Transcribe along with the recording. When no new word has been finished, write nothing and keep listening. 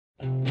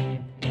Hello,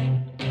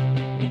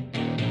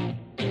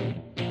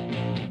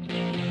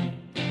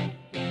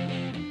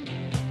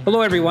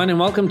 everyone, and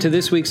welcome to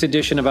this week's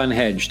edition of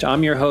Unhedged.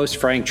 I'm your host,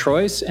 Frank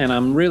Troyes, and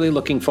I'm really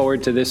looking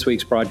forward to this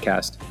week's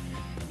broadcast.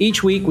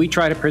 Each week, we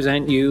try to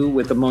present you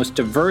with the most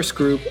diverse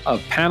group of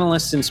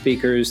panelists and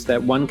speakers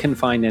that one can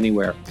find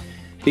anywhere.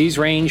 These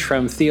range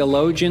from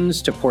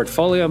theologians to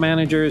portfolio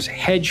managers,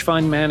 hedge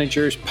fund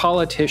managers,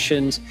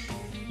 politicians,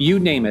 you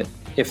name it.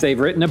 If they've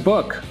written a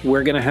book,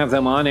 we're going to have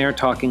them on air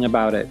talking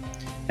about it.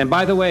 And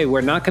by the way,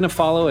 we're not going to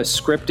follow a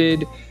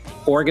scripted,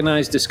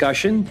 organized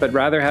discussion, but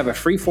rather have a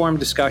free-form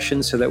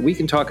discussion so that we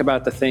can talk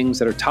about the things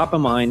that are top of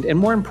mind and,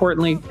 more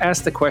importantly,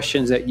 ask the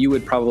questions that you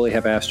would probably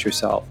have asked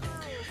yourself.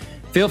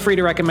 Feel free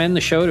to recommend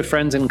the show to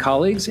friends and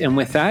colleagues. And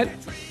with that,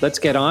 let's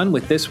get on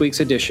with this week's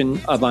edition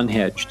of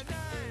Unhedged.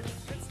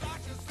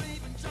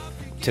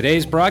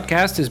 Today's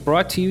broadcast is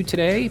brought to you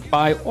today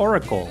by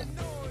Oracle.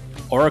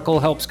 Oracle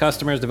helps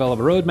customers develop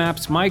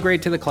roadmaps,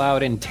 migrate to the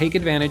cloud, and take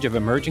advantage of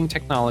emerging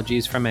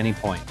technologies from any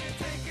point.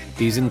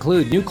 These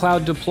include new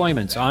cloud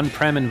deployments,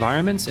 on-prem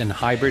environments, and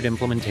hybrid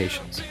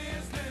implementations.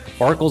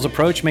 Oracle's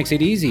approach makes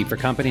it easy for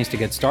companies to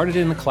get started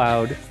in the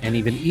cloud and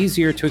even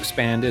easier to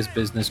expand as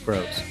business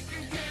grows.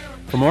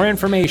 For more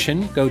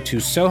information, go to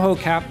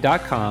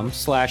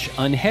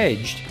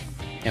sohocap.com/unhedged,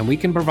 and we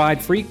can provide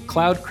free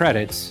cloud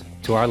credits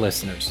to our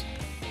listeners.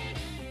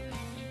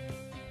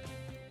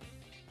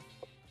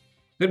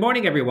 Good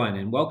morning, everyone,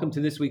 and welcome to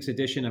this week's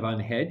edition of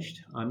Unhedged.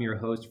 I'm your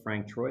host,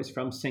 Frank Troyes,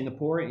 from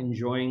Singapore,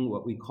 enjoying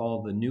what we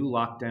call the new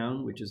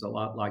lockdown, which is a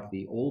lot like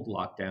the old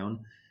lockdown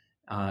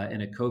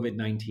in a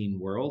COVID-19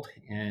 world.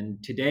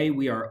 And today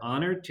we are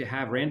honored to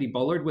have Randy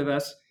Bullard with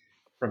us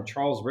from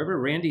Charles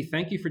River. Randy,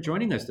 thank you for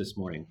joining us this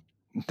morning.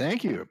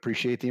 Thank you.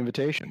 Appreciate the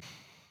invitation.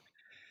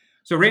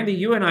 So Randy,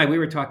 you and I, we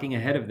were talking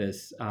ahead of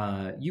this.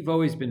 You've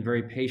always been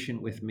very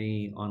patient with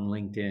me on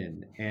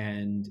LinkedIn.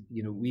 And,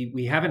 you know,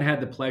 we haven't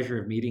had the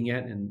pleasure of meeting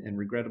yet. And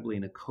regrettably,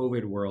 in a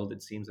COVID world,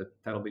 it seems that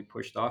that'll be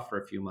pushed off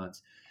for a few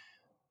months.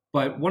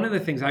 But one of the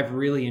things I've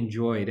really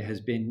enjoyed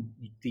has been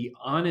the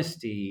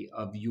honesty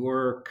of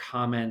your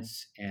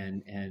comments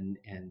and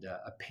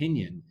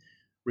opinion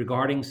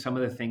regarding some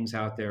of the things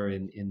out there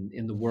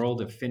in the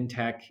world of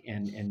fintech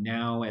and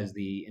now as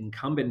the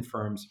incumbent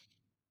firms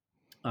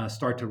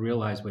start to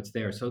realize what's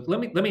there. So let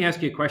me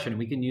ask you a question, and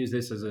we can use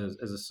this as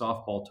a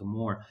softball to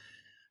more.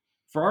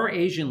 For our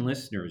Asian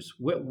listeners,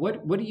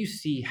 what do you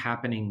see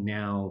happening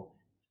now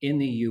in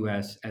the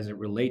U.S. as it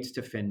relates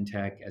to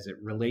fintech, as it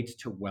relates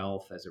to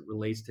wealth, as it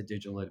relates to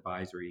digital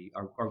advisory?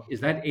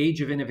 Is that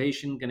age of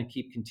innovation going to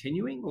keep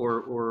continuing,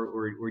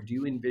 or do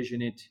you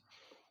envision it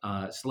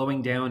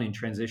slowing down and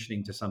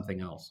transitioning to something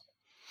else?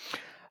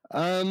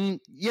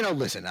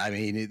 Listen, I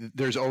mean,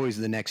 there's always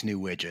the next new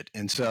widget.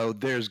 And so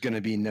there's going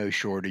to be no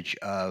shortage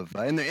of,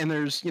 and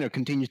there's,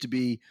 continues to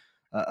be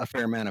a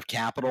fair amount of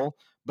capital.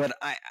 But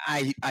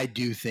I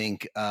do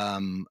think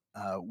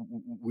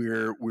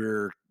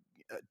we're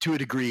to a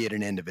degree at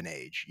an end of an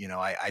age.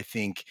 I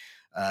think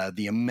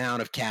the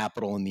amount of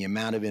capital and the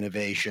amount of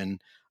innovation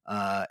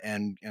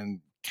and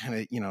kind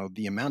of,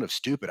 the amount of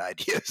stupid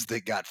ideas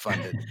that got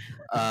funded,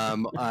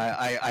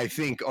 I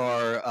think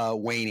are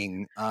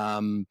waning.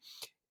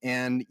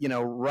 And,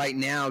 right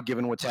now,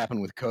 given what's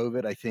happened with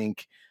COVID, I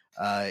think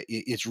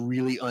it's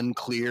really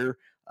unclear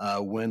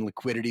when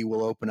liquidity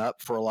will open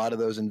up for a lot of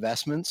those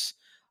investments.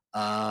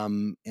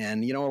 And,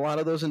 a lot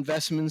of those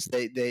investments,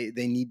 they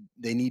need,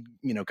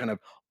 kind of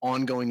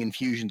ongoing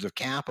infusions of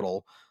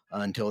capital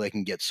until they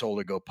can get sold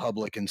or go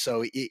public. And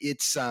so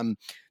it's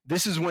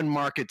this is when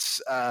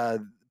markets,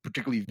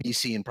 particularly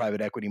VC and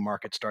private equity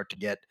markets, start to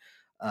get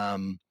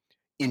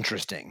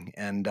interesting.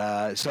 And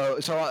so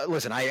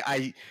listen,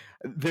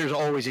 there's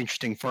always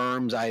interesting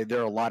firms. There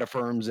are a lot of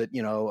firms that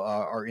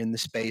are in the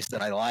space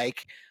that I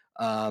like,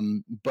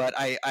 but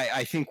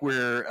I think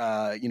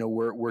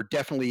we're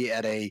definitely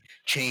at a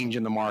change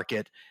in the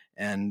market,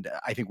 and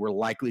I think we're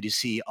likely to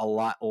see a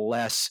lot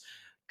less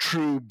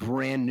true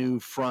brand new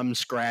from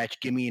scratch,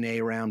 give me an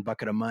A round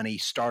bucket of money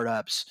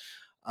startups,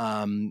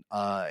 and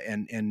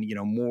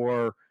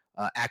more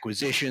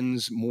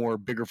acquisitions, more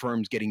bigger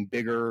firms getting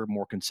bigger,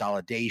 more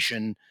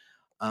consolidation.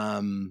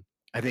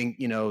 I think,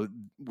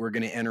 we're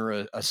going to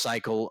enter a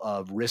cycle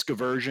of risk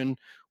aversion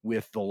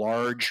with the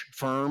large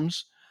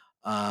firms.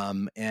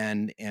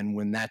 And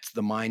when that's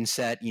the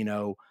mindset,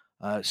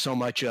 so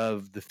much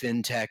of the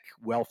fintech,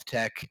 wealth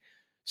tech,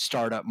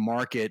 startup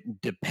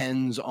market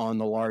depends on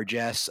the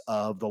largesse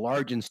of the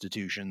large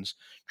institutions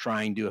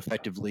trying to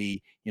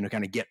effectively,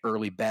 kind of get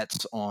early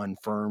bets on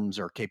firms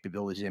or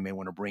capabilities they may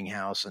want to bring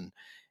house.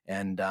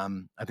 And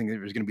I think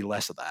there's going to be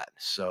less of that.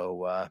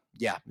 So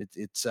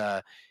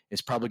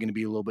it's probably going to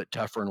be a little bit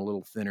tougher and a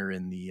little thinner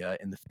in the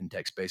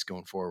fintech space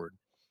going forward.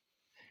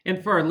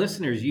 And for our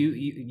listeners,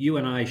 you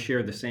and I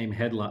share the same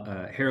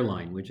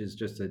hairline, which is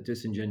just a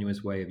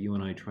disingenuous way of you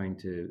and I trying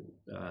to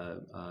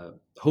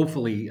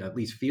hopefully at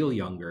least feel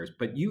younger.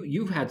 But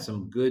you've had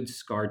some good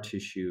scar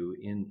tissue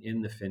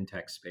in the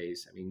fintech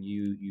space. I mean,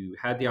 you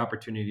had the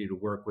opportunity to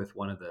work with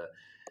one of the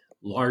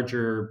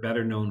larger,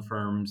 better known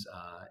firms,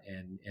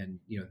 and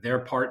their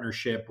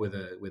partnership with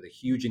a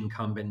huge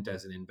incumbent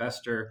as an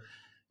investor.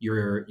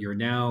 You're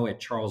now at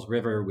Charles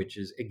River, which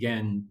is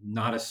again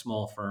not a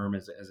small firm,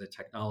 as a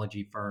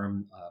technology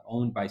firm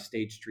owned by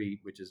State Street,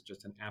 which is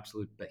just an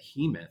absolute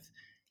behemoth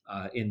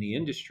in the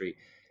industry.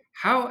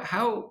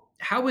 How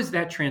was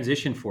that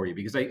transition for you?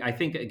 Because I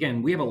think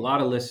again we have a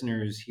lot of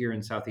listeners here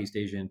in Southeast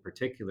Asia in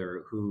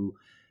particular who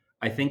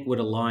I think would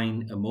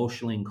align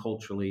emotionally and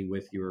culturally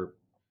with your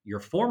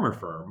former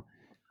firm.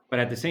 But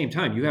at the same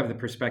time, you have the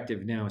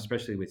perspective now,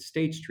 especially with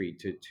State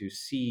Street, to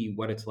see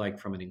what it's like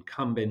from an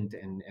incumbent,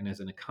 and as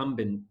an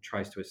incumbent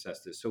tries to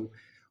assess this. So,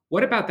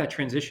 what about that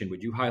transition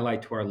would you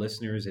highlight to our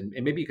listeners, and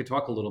maybe you could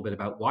talk a little bit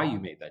about why you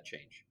made that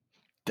change?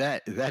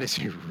 That is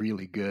a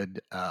really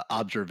good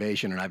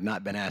observation, and I've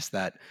not been asked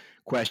that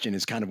question.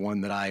 Is kind of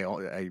one that I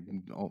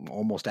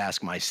almost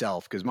ask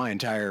myself, because my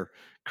entire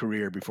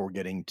career before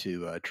getting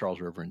to Charles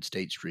River and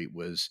State Street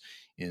was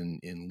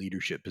in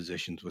leadership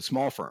positions with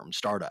small firms,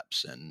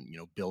 startups, and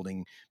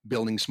building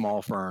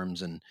small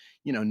firms, and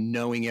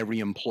knowing every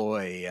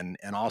employee, and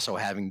also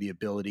having the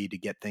ability to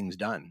get things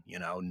done.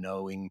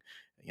 Knowing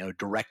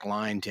direct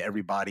line to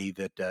everybody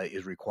that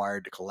is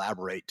required to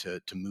collaborate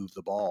to move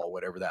the ball,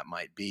 whatever that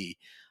might be.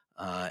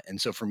 And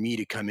so for me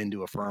to come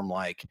into a firm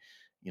like,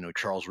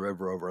 Charles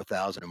River, over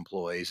 1,000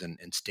 employees,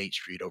 and State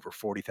Street, over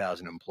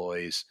 40,000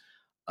 employees,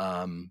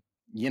 um,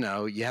 you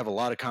have a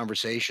lot of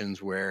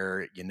conversations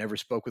where you never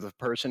spoke with a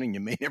person and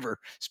you may never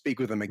speak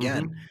with them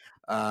again.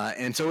 Hmm.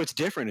 And so it's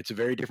different. It's a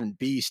very different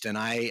beast. And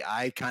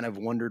I kind of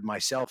wondered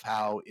myself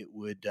how it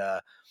would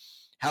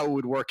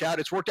work out.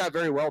 It's worked out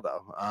very well,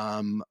 though.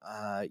 I'm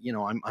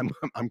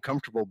I'm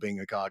comfortable being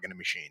a cog in a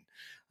machine,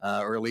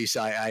 or at least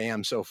I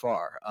am so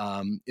far.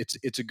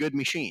 It's a good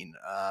machine.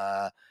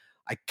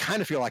 I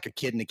kind of feel like a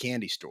kid in a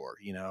candy store.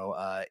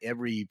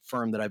 Every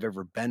firm that I've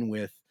ever been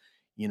with,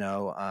 you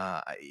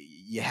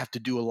have to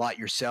do a lot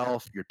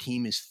yourself. Your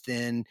team is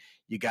thin.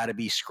 You got to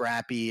be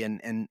scrappy,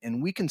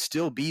 and we can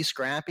still be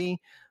scrappy.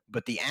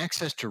 But the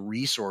access to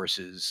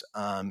resources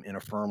in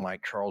a firm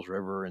like Charles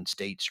River and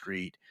State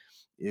Street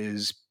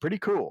is pretty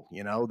cool.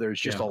 There's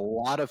just a Yeah.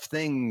 lot of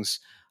things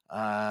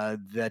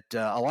that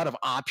a lot of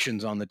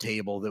options on the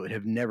table that would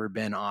have never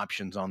been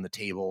options on the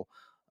table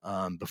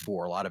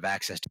before. A lot of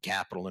access to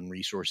capital and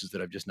resources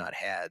that I've just not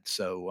had.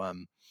 So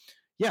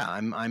yeah,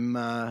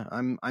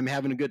 I'm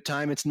having a good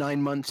time. It's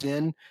 9 months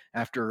in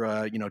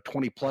after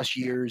 20 plus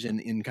years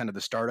in kind of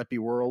the startupy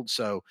world.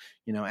 So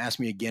ask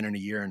me again in a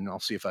year, and I'll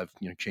see if I've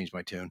changed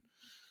my tune.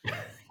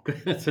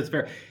 That's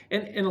fair.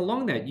 And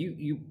along that,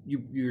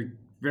 you're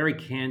very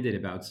candid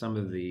about some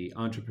of the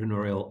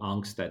entrepreneurial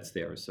angst that's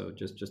there. So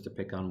just to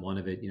pick on one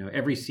of it,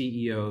 every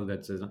CEO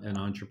that's an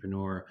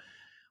entrepreneur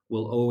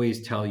will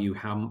always tell you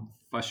how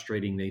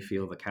frustrating they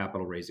feel the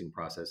capital raising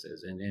process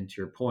is. And to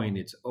your point,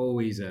 it's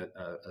always a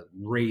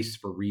race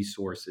for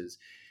resources.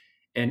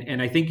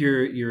 And I think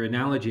your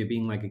analogy of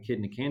being like a kid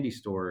in a candy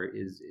store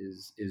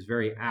is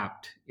very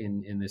apt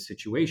in this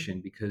situation,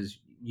 because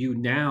you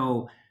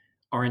now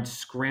aren't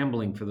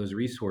scrambling for those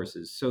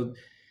resources. So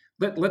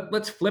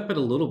let's flip it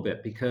a little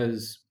bit,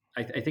 because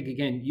I think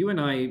again you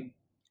and I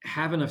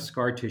have enough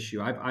scar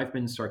tissue. I've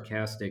been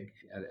sarcastic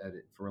at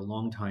it for a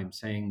long time,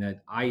 saying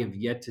that I have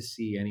yet to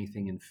see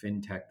anything in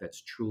fintech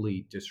that's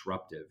truly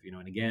disruptive.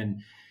 And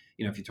again,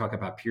 if you talk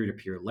about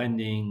peer-to-peer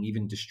lending,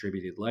 even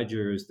distributed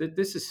ledgers, that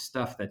this is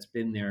stuff that's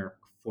been there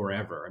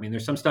forever. I mean,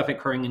 there's some stuff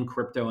occurring in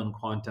crypto and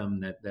quantum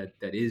that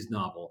is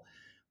novel,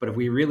 but if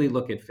we really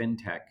look at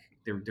fintech,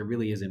 there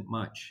really isn't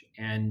much.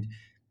 And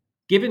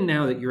given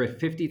now that you're at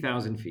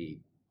 50,000 feet,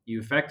 you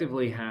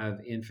effectively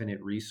have infinite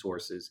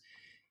resources.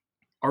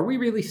 Are we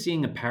really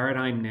seeing a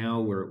paradigm now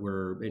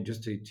where and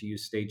just to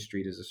use State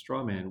Street as a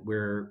straw man,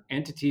 where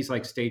entities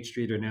like State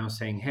Street are now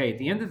saying, hey, at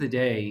the end of the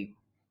day,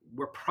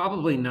 we're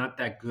probably not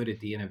that good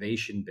at the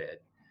innovation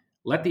bit.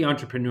 Let the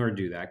entrepreneur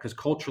do that, because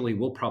culturally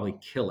we'll probably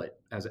kill it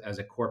as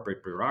a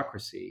corporate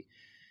bureaucracy.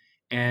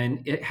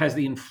 And it has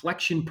the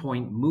inflection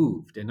point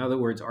moved. In other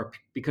words,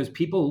 because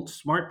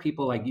smart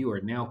people like you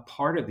are now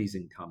part of these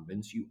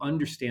incumbents, you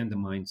understand the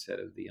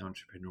mindset of the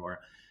entrepreneur.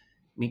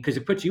 I mean, because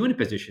it puts you in a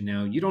position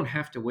now, you don't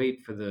have to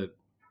wait for the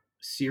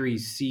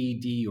series C,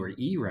 D, or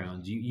E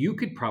rounds. You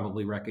could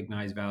probably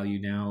recognize value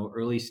now,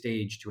 early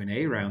stage to an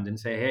A round, and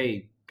say,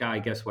 hey, guy,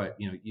 guess what?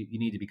 You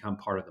need to become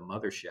part of the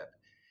mothership.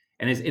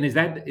 And is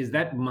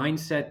that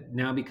mindset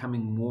now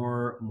becoming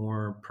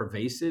more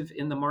pervasive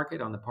in the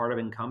market on the part of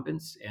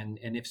incumbents? And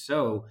if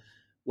so,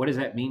 what does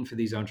that mean for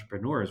these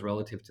entrepreneurs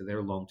relative to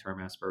their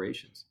long-term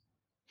aspirations?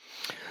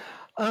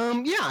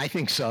 Yeah, I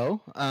think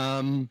so.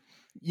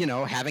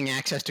 Having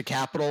access to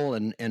capital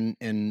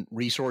and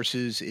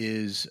resources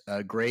is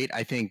great.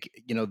 I think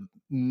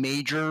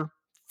major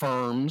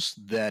firms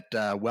that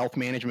wealth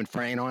management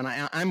firm,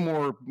 and I'm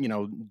more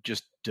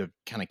just to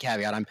kind of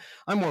caveat,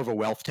 I'm more of a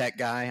wealth tech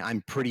guy.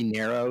 I'm pretty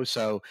narrow,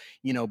 so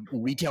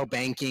retail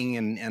banking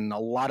and a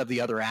lot of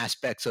the other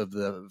aspects of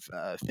the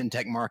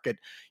fintech market.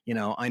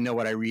 I know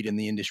what I read in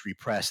the industry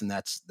press, and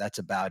that's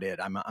about it.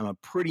 I'm a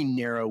pretty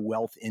narrow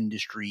wealth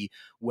industry,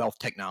 wealth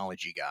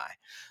technology guy,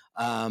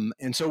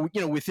 and so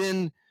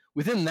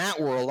within that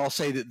world, I'll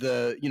say that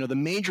the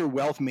major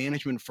wealth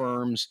management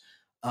firms,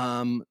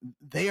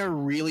 they are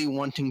really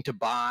wanting to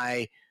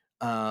buy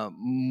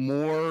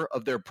more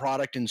of their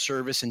product and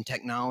service and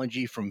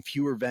technology from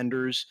fewer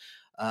vendors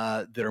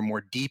that are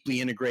more deeply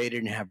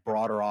integrated and have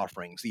broader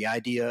offerings. The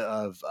idea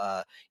of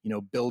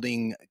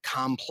building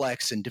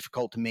complex and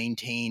difficult to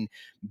maintain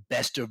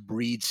best of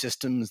breed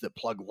systems that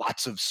plug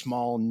lots of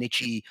small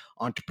niche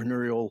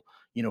entrepreneurial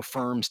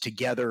firms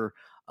together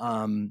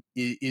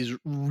is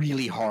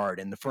really hard.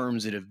 And the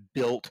firms that have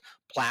built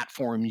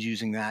platforms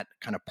using that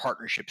kind of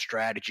partnership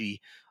strategy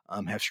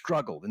have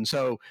struggled. And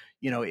so,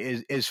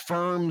 as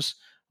firms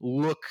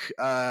look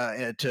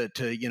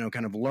to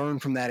kind of learn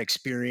from that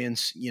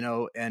experience,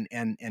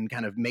 and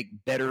kind of make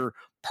better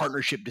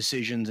partnership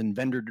decisions and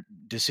vendor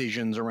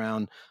decisions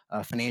around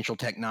financial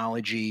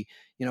technology,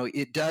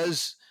 it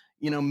does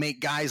make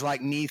guys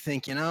like me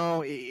think,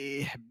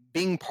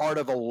 being part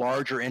of a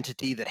larger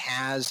entity that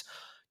has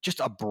just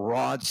a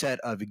broad set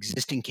of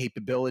existing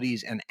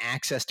capabilities and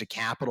access to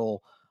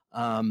capital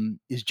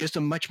is just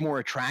a much more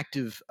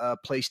attractive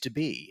place to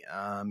be.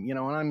 And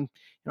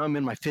I'm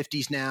in my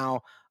 50s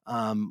now,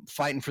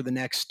 fighting for the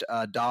next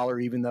dollar,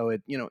 even though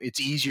it's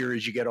easier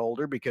as you get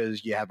older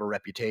because you have a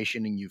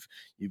reputation and you've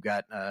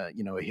got a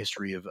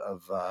history of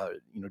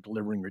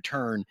delivering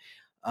return.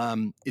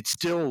 It's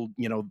still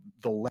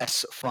the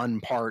less fun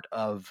part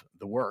of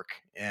the work,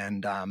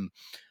 and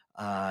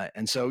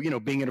so,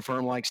 being at a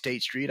firm like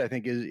State Street, I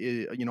think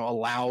is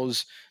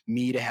allows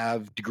me to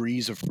have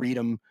degrees of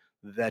freedom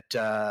that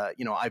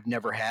I've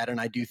never had,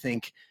 and I do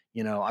think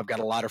I've got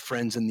a lot of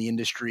friends in the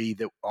industry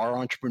that are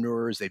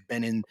entrepreneurs. They've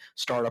been in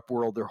startup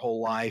world their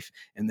whole life,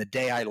 and the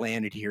day I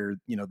landed here,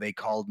 they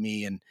called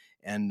me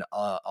and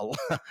I'll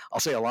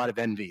say a lot of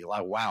envy.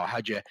 Like, wow,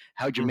 how'd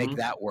you make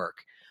that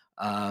work?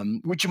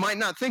 Which you might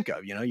not think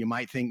of. You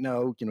might think,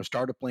 no,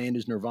 startup land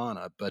is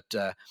nirvana.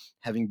 But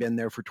having been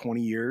there for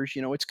 20 years,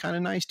 it's kind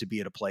of nice to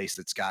be at a place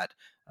that's got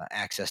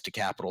access to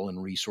capital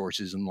and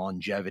resources and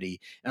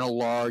longevity and a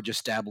large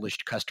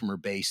established customer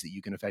base that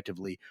you can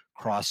effectively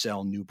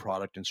cross-sell new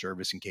product and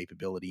service and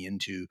capability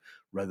into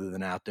rather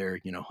than out there,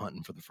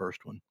 hunting for the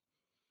first one.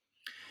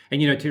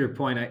 And to your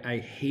point, I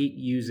hate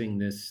using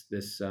this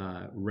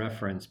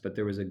reference, but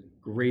there was a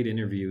great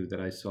interview that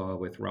I saw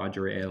with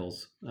Roger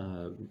Ailes,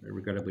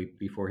 regrettably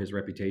before his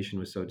reputation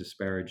was so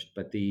disparaged.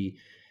 But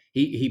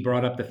he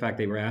brought up the fact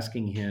they were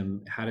asking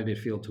him how did it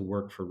feel to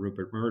work for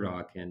Rupert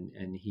Murdoch,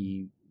 and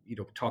he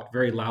talked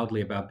very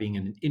loudly about being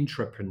an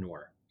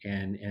intrapreneur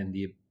and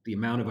the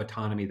amount of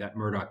autonomy that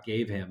Murdoch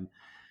gave him.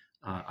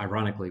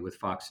 Ironically, with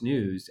Fox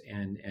News,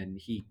 and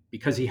he,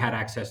 because he had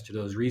access to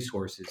those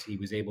resources, he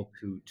was able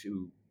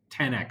to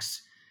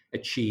 10x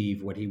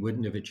achieve what he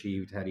wouldn't have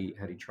achieved had he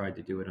tried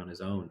to do it on his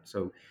own.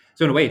 So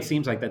in a way, it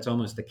seems like that's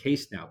almost the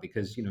case now,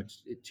 because to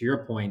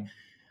your point,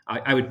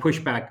 I would push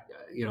back,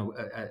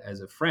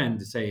 as a friend,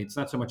 to say it's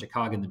not so much a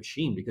cog in the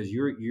machine, because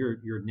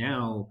you're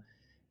now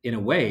in a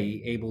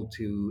way able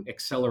to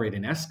accelerate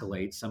and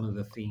escalate some of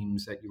the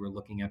themes that you were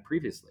looking at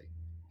previously.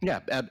 Yeah,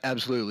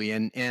 absolutely.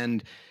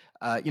 And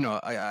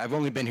I've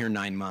only been here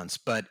 9 months,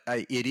 but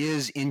it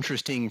is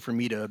interesting for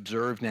me to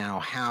observe now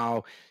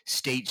how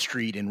State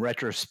Street, in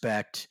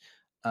retrospect,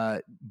 uh,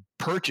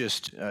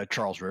 purchased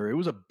Charles River. It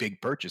was a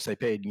big purchase. They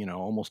paid,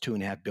 almost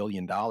 $2.5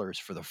 billion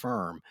for the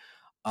firm.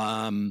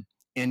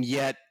 And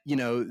yet,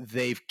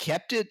 they've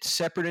kept it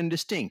separate and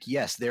distinct.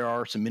 Yes, there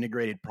are some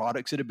integrated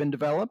products that have been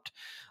developed,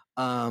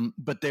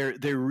 but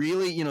they're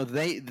really,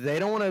 they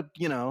don't want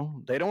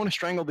to, they don't want to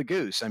strangle the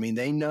goose. I mean,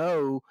 they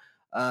know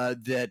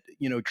that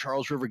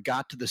Charles River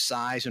got to the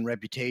size and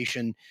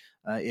reputation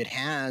it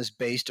has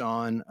based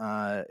on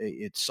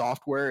its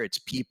software, its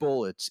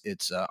people, its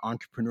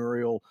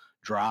entrepreneurial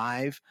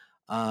drive.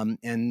 And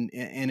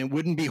it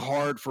wouldn't be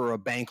hard for a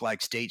bank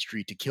like State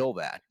Street to kill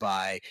that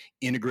by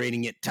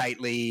integrating it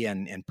tightly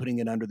and putting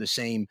it under the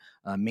same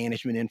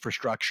management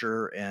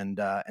infrastructure, and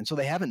so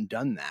they haven't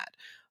done that.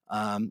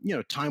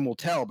 Time will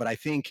tell, but I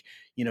think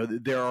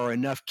there are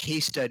enough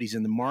case studies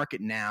in the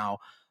market now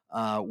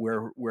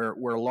where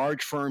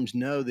large firms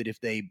know that if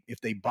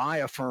they buy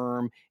a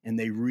firm and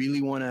they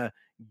really want to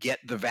get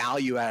the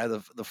value out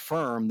of the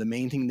firm, the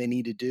main thing they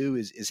need to do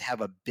is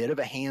have a bit of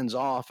a hands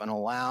off and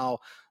allow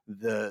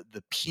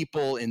the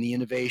people in the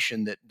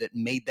innovation that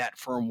made that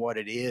firm what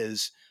it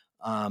is,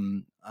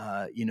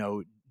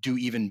 do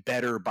even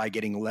better by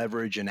getting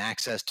leverage and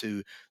access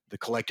to the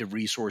collective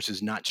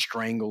resources, not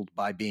strangled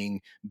by being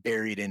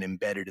buried and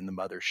embedded in the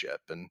mothership.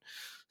 And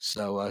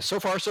so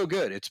far so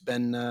good. It's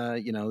been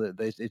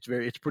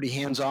it's pretty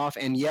hands off,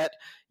 and yet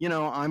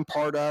I'm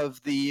part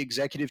of the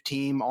executive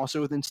team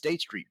also within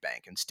State Street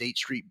Bank, and State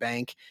Street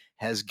Bank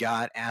has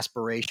got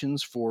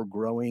aspirations for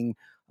growing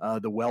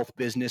the wealth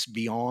business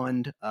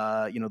beyond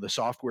the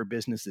software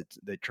business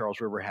that Charles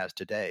River has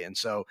today. And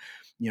so,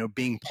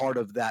 being part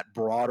of that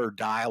broader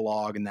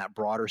dialogue and that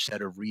broader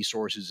set of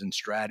resources and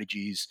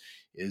strategies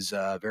is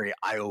very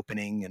eye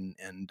opening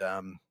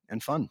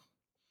and fun.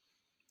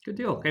 Good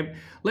deal. Okay,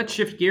 let's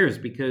shift gears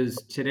because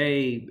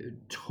today,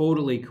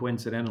 totally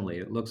coincidentally,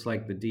 it looks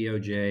like the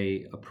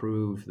DOJ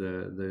approved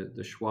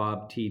the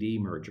Schwab TD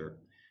merger,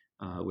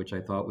 which I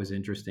thought was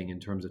interesting in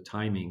terms of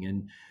timing.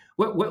 And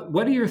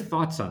what are your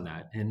thoughts on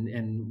that?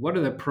 And what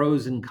are the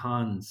pros and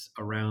cons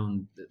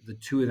around the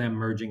two of them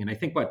merging? And I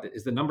think what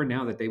is the number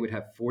now that they would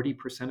have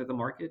 40% of the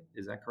market?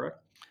 Is that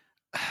correct?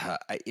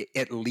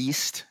 At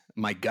least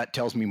my gut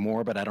tells me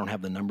more, but I don't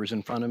have the numbers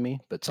in front of me.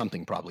 But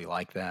something probably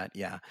like that.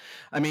 Yeah.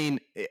 I mean,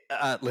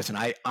 listen,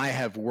 I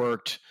have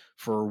worked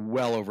for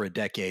well over a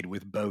decade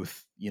with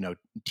both,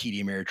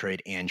 TD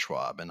Ameritrade and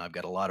Schwab, and I've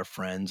got a lot of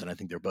friends, and I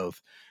think they're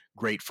both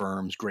great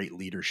firms, great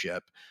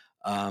leadership.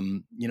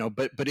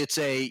 But it's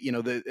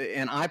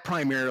and I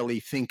primarily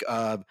think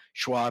of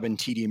Schwab and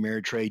TD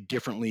Ameritrade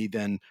differently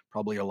than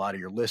probably a lot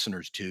of your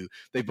listeners do.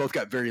 They've both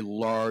got very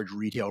large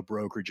retail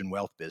brokerage and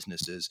wealth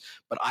businesses,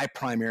 but I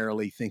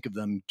primarily think of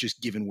them,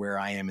 just given where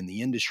I am in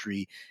the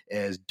industry,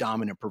 as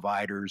dominant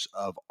providers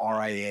of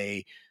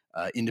RIA,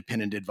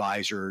 independent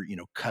advisor,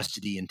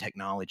 custody and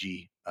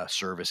technology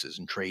services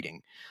and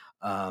trading.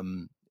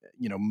 Um,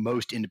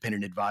 most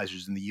independent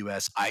advisors in the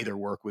U.S. either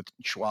work with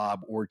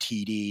Schwab or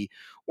TD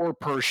or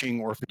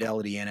Pershing or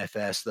Fidelity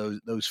NFS.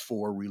 Those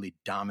four really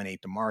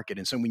dominate the market.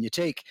 And so when you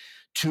take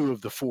two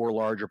of the four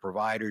larger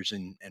providers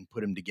and put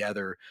them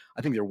together,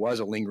 I think there was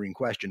a lingering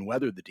question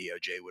whether the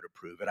DOJ would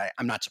approve it.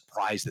 I'm not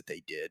surprised that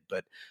they did,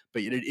 but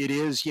it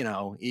is,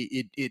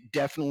 it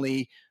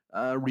definitely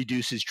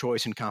reduces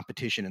choice and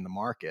competition in the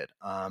market.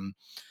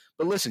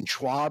 But listen,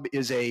 Schwab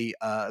is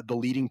the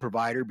leading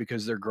provider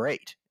because they're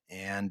great,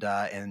 and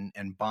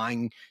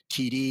buying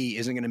TD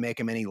isn't going to make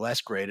them any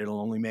less great. It'll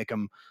only make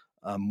them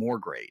more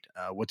great.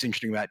 What's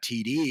interesting about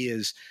TD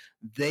is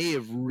they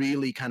have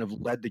really kind of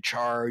led the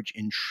charge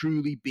in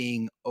truly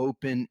being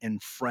open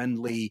and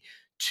friendly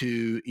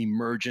to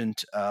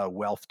emergent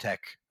wealth tech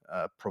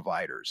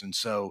providers. And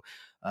so,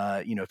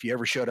 if you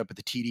ever showed up at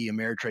the TD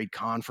Ameritrade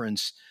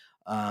conference,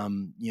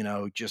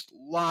 just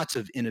lots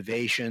of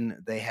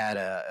innovation. They had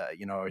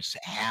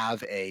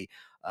have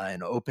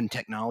an open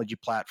technology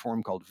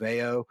platform called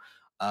Veo,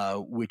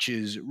 which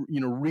is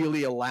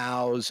really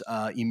allows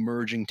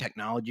emerging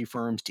technology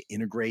firms to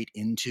integrate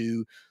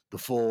into the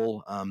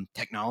full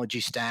technology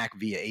stack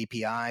via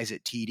APIs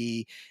at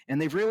TD.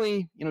 And they've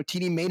really,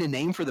 TD made a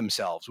name for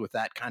themselves with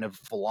that kind of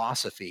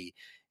philosophy.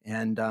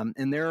 And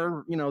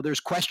there's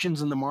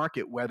questions in the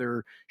market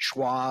whether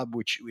Schwab,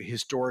 which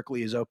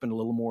historically has opened a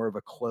little more of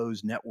a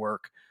closed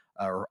network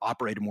or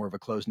operated more of a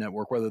closed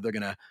network, whether they're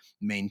going to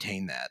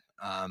maintain that.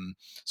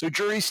 So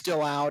jury's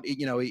still out.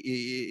 I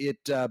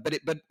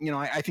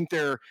think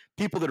there are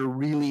people that are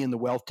really in the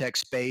wealth tech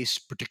space,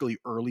 particularly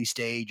early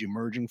stage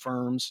emerging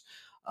firms.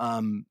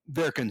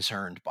 They're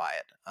concerned by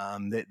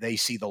it. They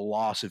see the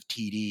loss of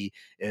TD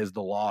as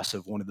the loss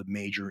of one of the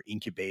major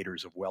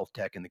incubators of wealth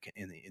tech in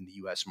the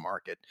U.S.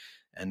 market.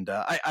 And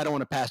I don't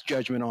want to pass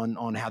judgment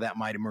on how that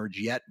might emerge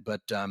yet,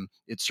 but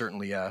it's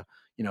certainly a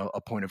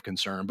point of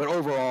concern. But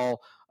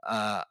overall,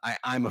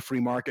 I'm a free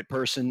market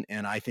person,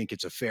 and I think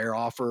it's a fair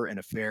offer and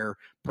a fair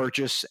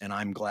purchase. And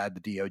I'm glad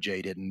the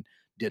DOJ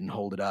didn't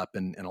hold it up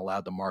and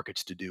allowed the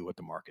markets to do what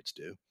the markets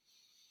do.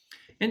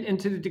 And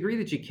to the degree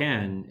that you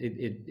can,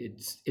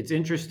 it's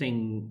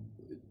interesting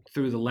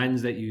through the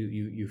lens that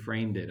you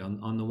framed it.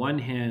 On the one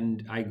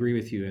hand, I agree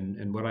with you,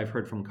 and what I've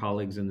heard from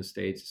colleagues in the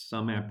States,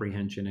 some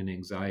apprehension and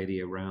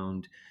anxiety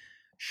around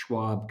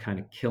Schwab kind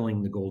of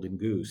killing the golden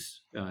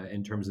goose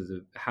in terms of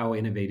how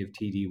innovative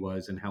TD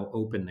was and how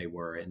open they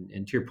were. And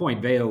to your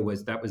point, Veo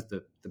was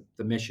the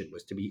mission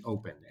was to be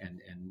open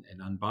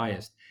and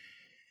unbiased.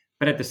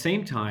 But at the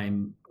same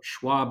time,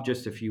 Schwab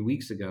just a few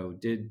weeks ago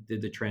did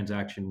the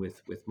transaction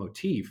with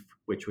Motif,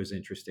 which was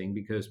interesting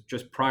because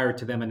just prior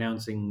to them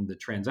announcing the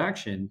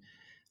transaction,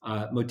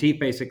 Motif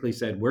basically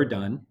said, "We're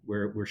done.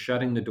 We're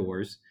shutting the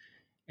doors."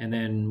 And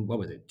then what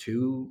was it?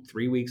 2,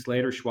 3 weeks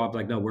later, Schwab's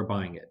like, "No, we're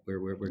buying it.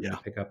 We're going to Yeah.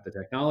 pick up the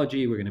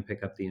technology. We're going to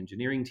pick up the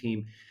engineering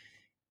team."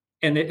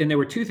 And there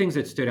were two things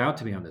that stood out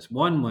to me on this.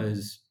 One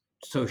was,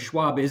 so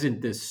Schwab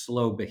isn't this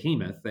slow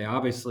behemoth. They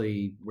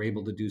obviously were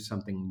able to do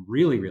something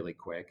really, really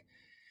quick.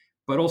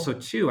 But also,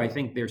 two, I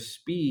think their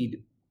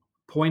speed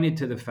pointed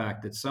to the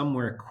fact that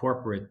somewhere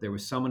corporate, there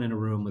was someone in a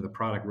room with a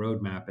product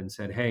roadmap and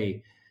said,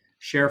 "Hey,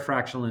 share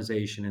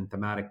fractionalization and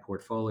thematic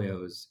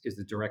portfolios is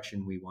the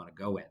direction we want to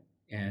go in."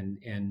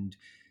 And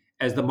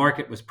as the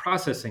market was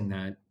processing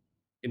that,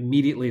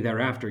 immediately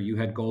thereafter, you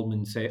had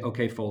Goldman say,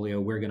 "Okay, Folio,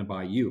 we're going to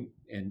buy you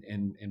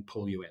and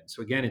pull you in."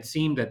 So again, it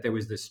seemed that there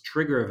was this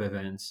trigger of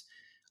events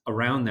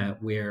around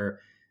that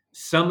where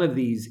some of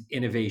these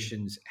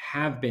innovations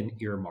have been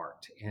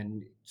earmarked.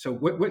 And so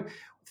what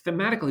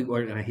thematically,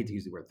 and I hate to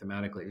use the word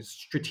thematically,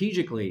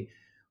 strategically,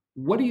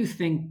 what do you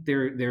think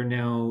they're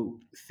now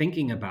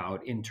thinking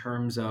about in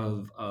terms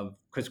of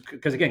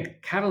because again,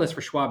 catalyst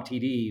for Schwab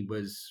TD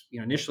was,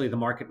 initially the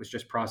market was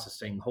just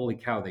processing. Holy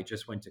cow, they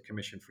just went to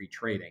commission free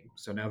trading,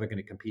 so now they're going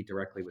to compete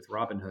directly with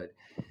Robinhood.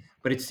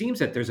 But it seems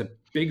that there's a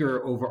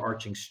bigger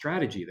overarching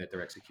strategy that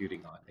they're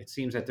executing on. It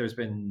seems that there's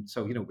been,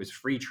 it was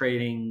free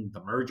trading,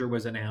 the merger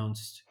was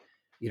announced,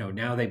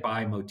 now they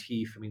buy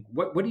Motif. I mean,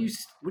 what do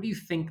you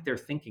think they're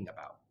thinking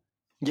about?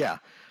 Yeah.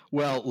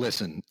 Well,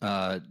 listen,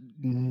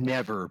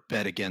 never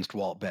bet against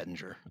Walt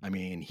Bettinger. I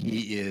mean,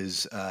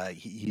 he's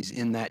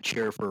in that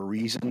chair for a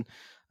reason.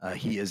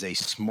 He is a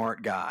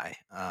smart guy.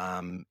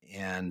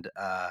 And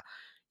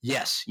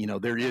yes,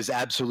 there is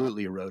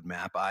absolutely a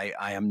roadmap.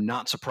 I am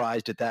not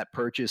surprised at that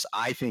purchase.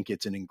 I think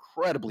it's an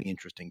incredibly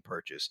interesting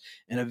purchase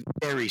and a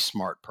very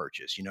smart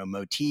purchase.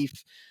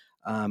 Motif.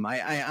 To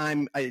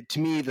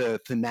me,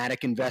 the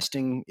thematic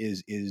investing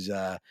is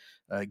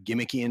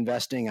gimmicky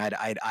investing.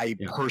 I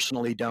Yeah.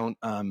 personally don't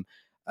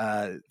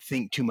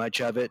think too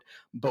much of it.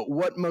 But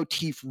what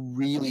Motif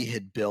really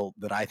had built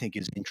that I think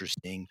is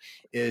interesting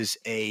is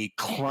a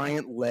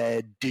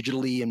client-led,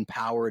 digitally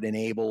empowered,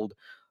 enabled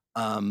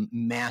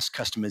mass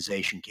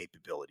customization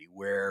capability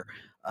where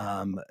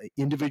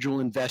individual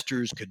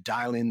investors could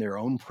dial in their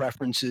own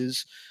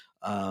preferences.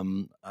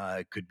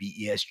 It could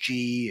be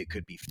ESG, it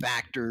could be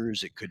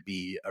factors, it could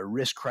be a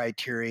risk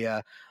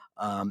criteria,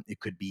 it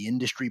could be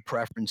industry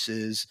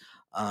preferences,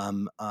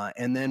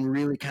 and then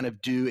really kind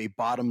of do a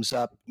bottoms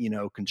up,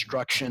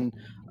 construction,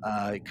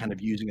 kind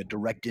of using a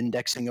direct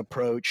indexing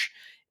approach.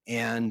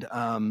 And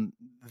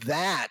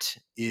that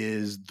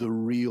is the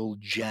real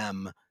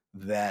gem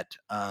that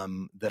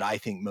I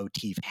think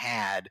Motif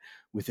had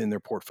within their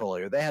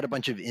portfolio. They had a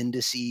bunch of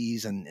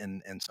indices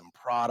and some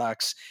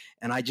products,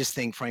 and I just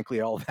think,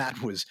 frankly, all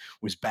that was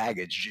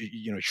baggage.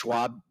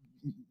 Schwab,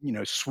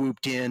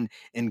 swooped in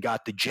and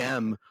got the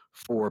gem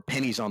for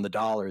pennies on the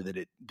dollar that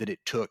it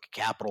took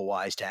capital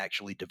wise to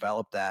actually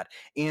develop that,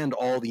 and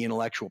all the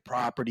intellectual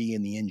property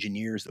and the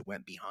engineers that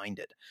went behind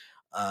it.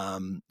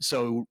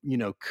 So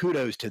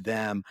kudos to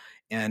them.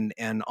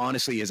 And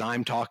honestly, as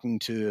I'm talking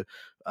to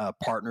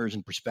partners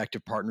and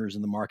prospective partners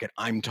in the market,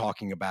 I'm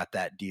talking about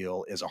that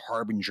deal as a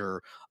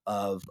harbinger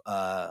of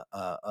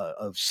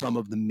some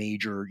of the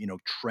major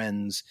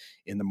trends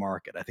in the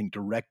market. I think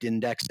direct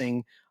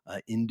indexing,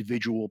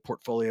 individual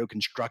portfolio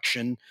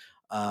construction,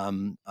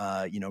 and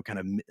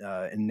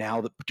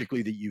now that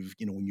particularly that you've,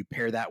 when you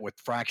pair that with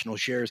fractional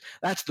shares,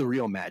 that's the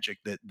real magic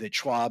that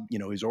Schwab,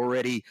 is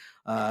already,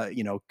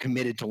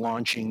 committed to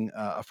launching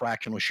a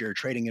fractional share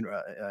trading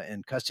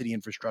and custody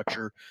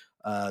infrastructure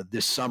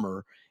this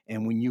summer.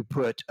 And when you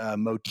put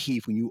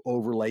Motif, when you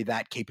overlay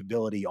that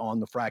capability on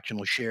the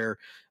fractional share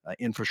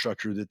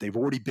infrastructure that they've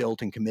already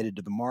built and committed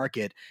to the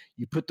market,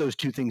 you put those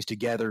two things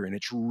together, and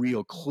it's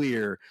real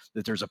clear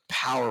that there's a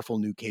powerful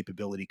new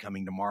capability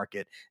coming to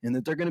market, and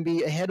that they're going to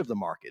be ahead of the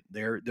market.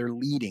 They're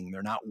leading.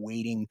 They're not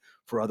waiting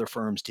for other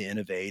firms to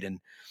innovate. And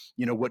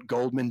what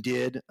Goldman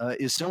did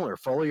is similar.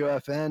 Folio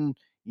FN.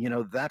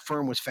 That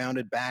firm was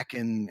founded back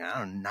in, I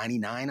don't know,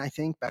 99, I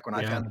think, back when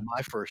I Yeah. founded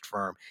my first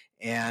firm.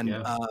 And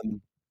Yeah.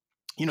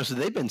 so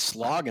they've been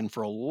slogging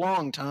for a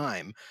long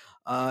time,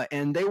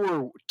 and they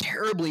were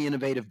terribly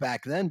innovative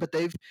back then. But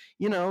they're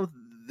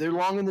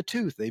long in the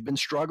tooth. They've been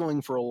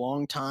struggling for a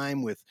long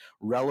time with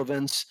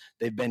relevance.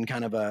 They've been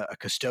kind of a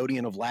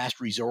custodian of last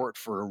resort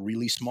for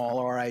really small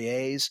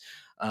RIAs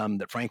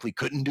that frankly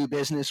couldn't do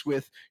business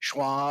with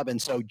Schwab.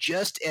 And so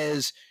just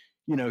as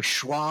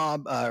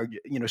Schwab,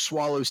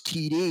 swallows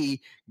TD,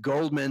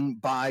 Goldman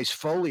buys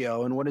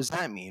Folio. And what does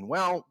that mean?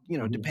 Well,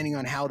 Mhm. depending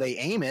on how they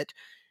aim it,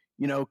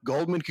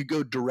 Goldman could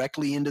go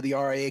directly into the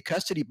RIA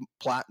custody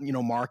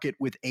market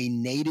with a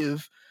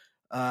native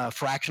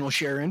fractional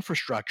share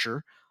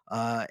infrastructure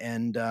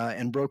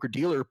and broker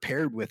dealer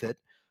paired with it.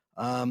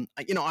 I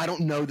don't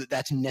know that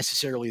that's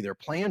necessarily their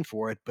plan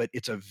for it, but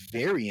it's a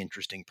very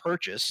interesting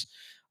purchase.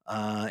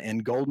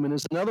 And Goldman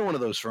is another one of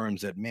those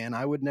firms that, man,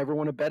 I would never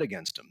want to bet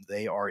against them.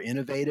 They are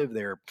innovative.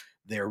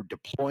 They're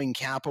deploying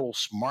capital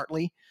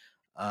smartly.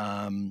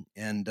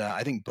 And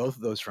I think both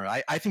of those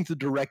firms. I think the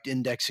direct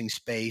indexing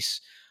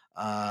space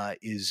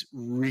is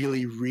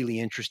really, really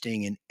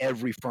interesting, and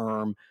every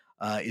firm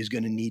is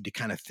going to need to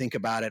kind of think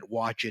about it,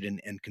 watch it,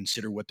 and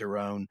consider what their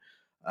own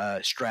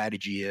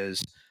strategy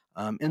is.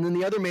 And then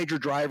the other major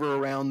driver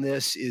around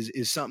this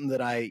is something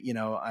that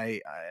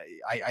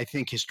I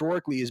think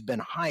historically has been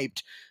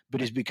hyped,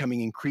 but is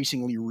becoming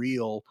increasingly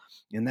real,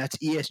 and that's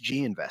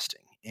ESG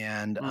investing.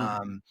 And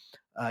Mm.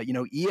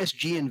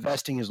 ESG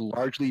investing has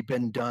largely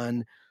been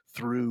done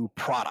through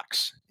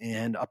products,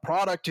 and a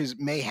product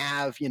may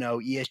have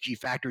ESG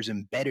factors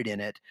embedded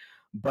in it,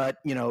 but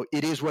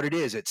it is what it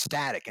is. It's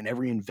static, and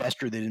every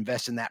investor that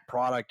invests in that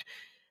product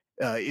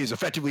is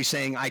effectively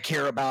saying, I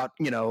care about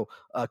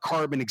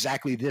carbon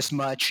exactly this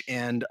much,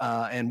 and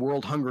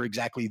world hunger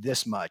exactly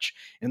this much.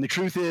 And the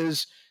truth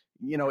is,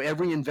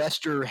 every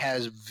investor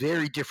has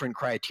very different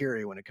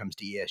criteria when it comes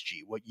to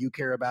ESG. What you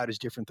care about is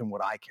different than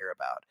what I care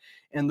about.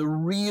 And the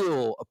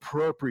real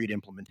appropriate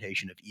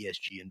implementation of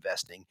ESG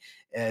investing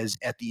is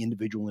at the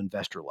individual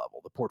investor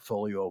level, the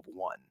portfolio of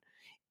one.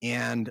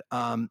 And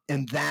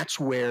that's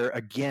where,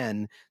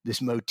 again,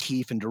 this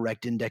motif and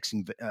direct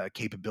indexing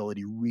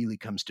capability really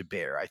comes to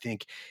bear. I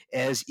think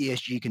as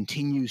ESG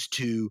continues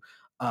to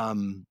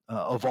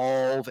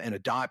evolve and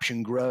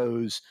adoption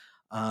grows,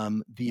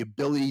 the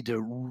ability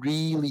to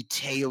really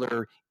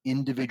tailor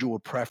individual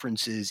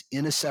preferences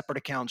in a separate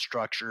account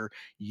structure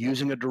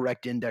using a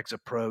direct index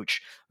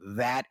approach,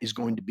 that is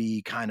going to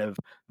be kind of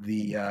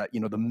the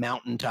the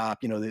mountaintop,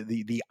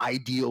 the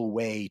ideal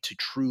way to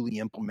truly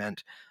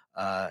implement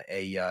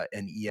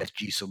an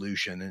ESG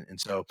solution. And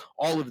so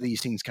all of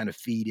these things kind of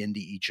feed into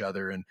each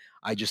other. And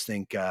I just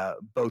think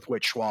both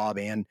what Schwab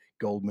and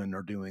Goldman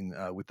are doing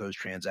with those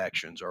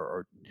transactions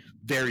are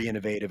very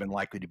innovative and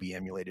likely to be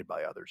emulated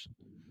by others.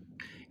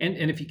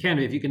 And if you can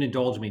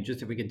indulge me,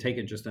 just if we can take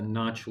it just a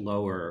notch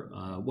lower,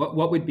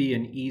 what would be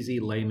an easy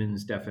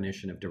layman's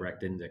definition of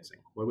direct indexing?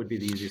 What would be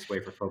the easiest way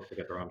for folks to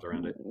get their arms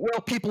around it? Well,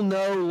 people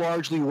know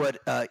largely what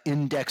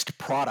indexed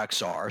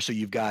products are. So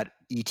you've got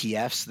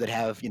ETFs that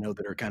have,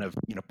 that are kind of,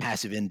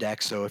 passive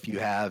index. So if you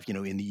have,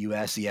 in the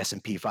US, the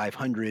S&P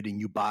 500 and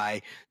you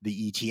buy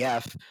the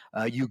ETF,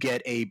 you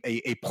get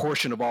a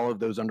portion of all of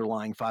those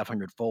underlying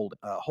 500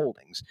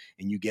 holdings,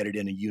 and you get it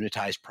in a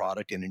unitized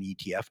product in an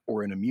ETF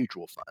or in a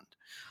mutual fund.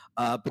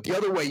 But the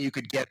other way you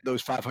could get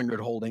those 500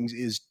 holdings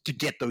is to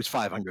get those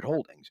 500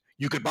 holdings.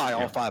 You could buy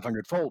all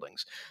 500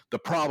 holdings. The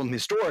problem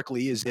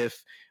historically is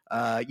if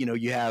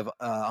you have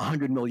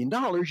 $100 million,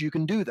 you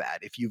can do that.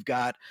 If you've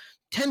got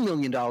 $10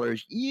 million,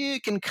 you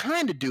can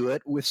kind of do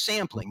it with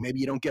sampling. Maybe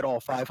you don't get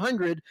all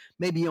 500,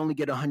 maybe you only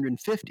get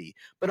 150.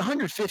 But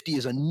 150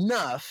 is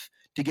enough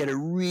to get a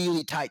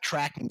really tight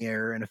tracking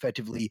error and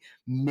effectively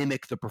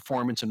mimic the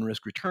performance and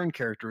risk return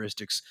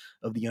characteristics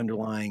of the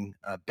underlying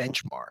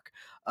benchmark.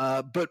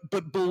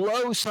 But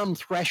below some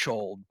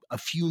threshold, a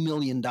few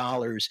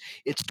 $1,000,000,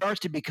 it starts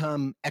to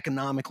become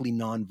economically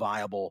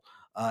non-viable.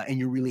 And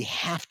you really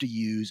have to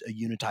use a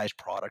unitized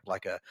product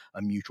like a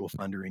mutual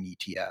fund or an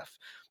ETF.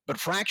 But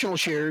fractional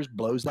shares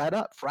blows that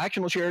up.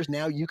 Fractional shares,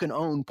 now you can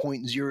own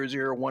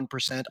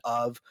 0.001%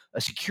 of a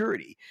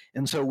security.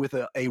 And so with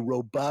a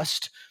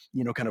robust,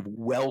 kind of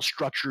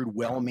well-structured,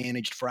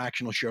 well-managed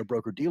fractional share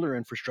broker-dealer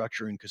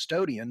infrastructure and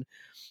custodian,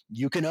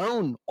 you can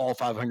own all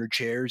 500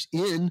 shares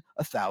in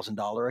a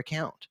 $1,000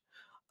 account.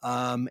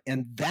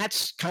 And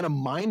that's kind of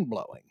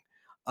mind-blowing.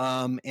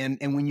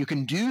 And when you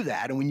can do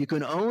that, and when you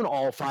can own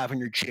all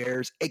 500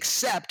 shares,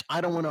 except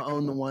I don't want to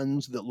own the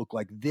ones that look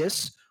like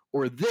this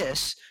or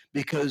this,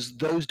 because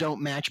those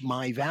don't match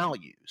my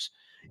values.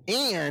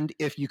 And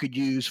if you could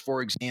use,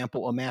 for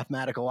example, a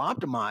mathematical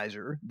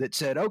optimizer that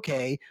said,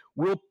 okay,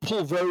 we'll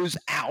pull those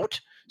out.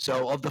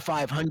 So of the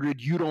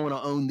 500, you don't want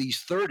to own these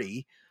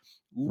 30.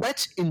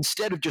 Let's,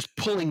 instead of just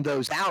pulling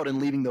those out and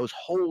leaving those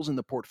holes in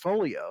the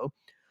portfolio,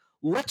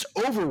 let's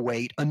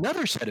overweight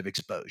another set of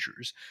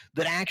exposures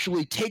that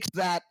actually takes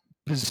that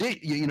position,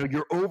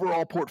 your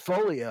overall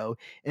portfolio,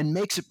 and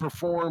makes it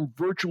perform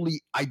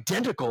virtually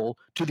identical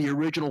to the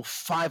original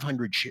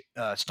 500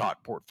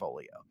 stock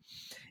portfolio.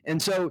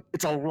 And so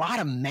it's a lot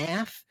of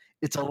math.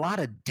 It's a lot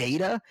of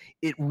data.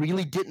 It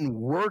really didn't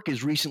work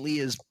as recently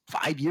as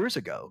 5 years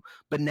ago,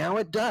 but now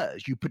it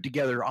does. You put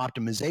together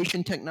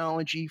optimization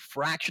technology,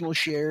 fractional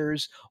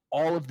shares,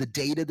 all of the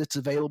data that's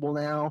available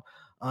now.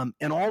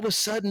 And all of a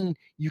sudden,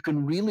 you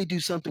can really do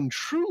something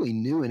truly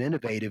new and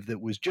innovative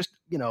that was just,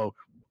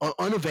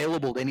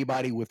 unavailable to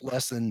anybody with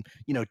less than,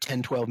 $10,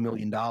 $12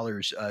 million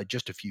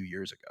just a few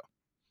years ago.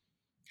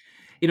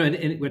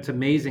 And what's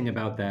amazing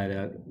about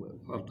that,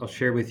 I'll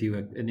share with you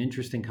an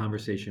interesting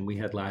conversation we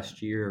had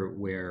last year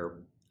where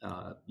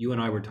you and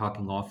I were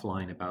talking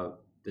offline about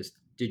this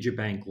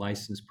digibank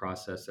license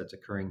process that's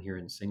occurring here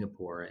in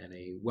Singapore, and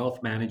a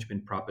wealth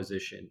management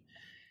proposition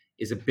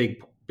is a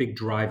big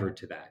driver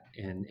to that.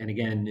 And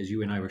again, as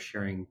you and I were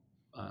sharing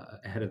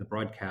ahead of the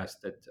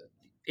broadcast, that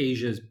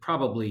Asia is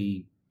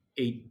probably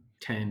 8,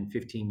 10,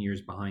 15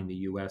 years behind the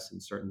US in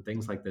certain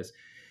things like this.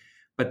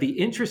 But the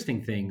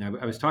interesting thing,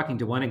 I was talking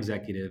to one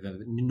executive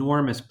of an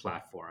enormous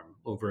platform,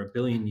 over 1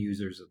 billion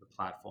users of the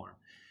platform.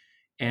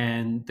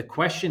 And the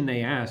question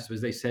they asked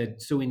was, they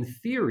said, so in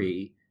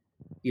theory,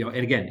 and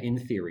again, in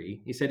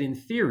theory, he said, in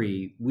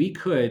theory, we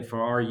could, for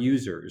our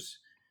users,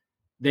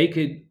 they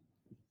could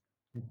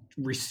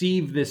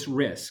receive this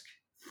risk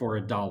for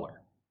 $1.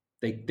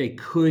 They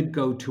could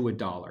go to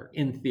 $1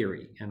 in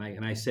theory. And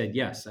I said,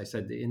 yes. I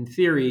said, in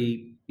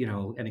theory,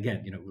 and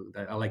again,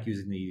 I like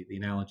using the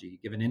analogy,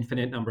 give an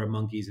infinite number of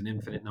monkeys, an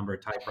infinite number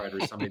of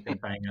typewriters, somebody's going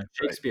to bang out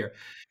Shakespeare. Right.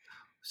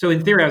 So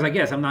in theory, I was like,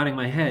 yes, I'm nodding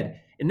my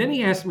head. And then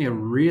he asked me a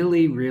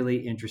really, really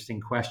interesting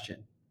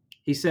question.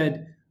 He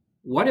said,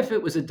 what if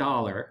it was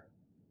 $1?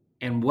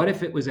 And what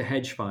if it was a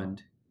hedge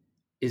fund?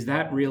 Is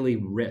that really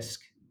risk?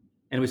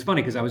 And it was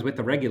funny because I was with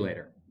the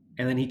regulator.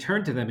 And then he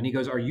turned to them and he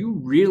goes, are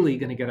you really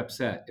going to get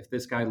upset if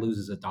this guy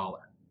loses $1?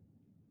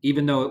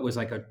 even though it was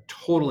like a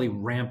totally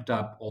ramped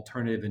up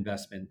alternative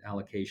investment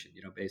allocation,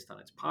 based on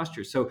its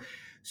posture. So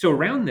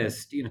around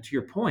this, to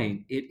your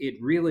point, it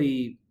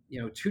really,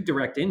 to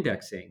direct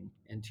indexing,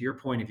 and to your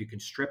point, if you can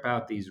strip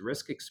out these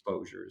risk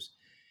exposures,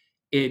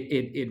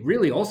 it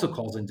really also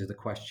calls into the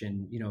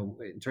question,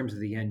 in terms of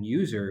the end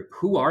user,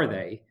 who are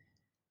they,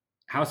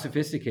 how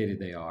sophisticated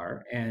they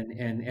are,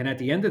 and at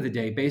the end of the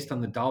day, based on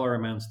the dollar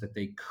amounts that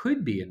they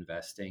could be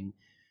investing,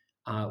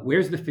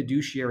 where's the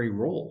fiduciary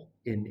role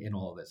in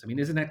all of this? I mean,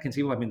 isn't that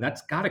conceivable? I mean,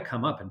 that's got to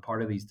come up in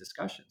part of these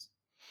discussions.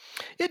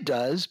 It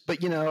does,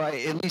 but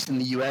at least in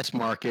the U.S.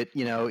 market,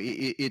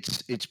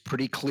 it's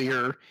pretty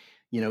clear,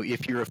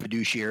 if you're a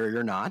fiduciary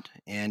or not,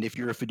 and if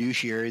you're a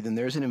fiduciary, then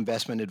there's an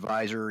investment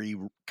advisory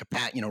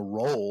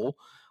role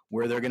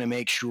where they're going to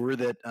make sure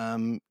that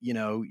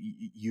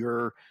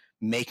you're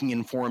making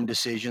informed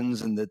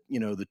decisions, and that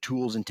the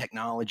tools and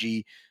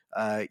technology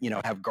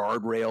have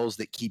guardrails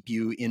that keep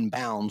you in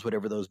bounds,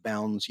 whatever those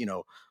bounds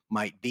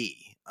might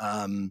be.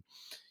 I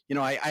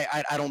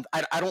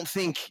don't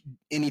think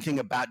anything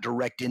about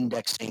direct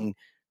indexing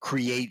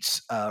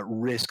creates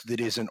risk that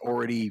isn't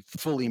already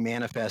fully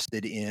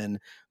manifested in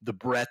the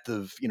breadth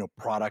of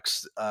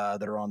products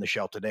that are on the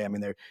shelf today. I mean,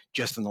 there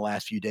just in the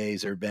last few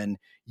days there have been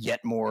yet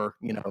more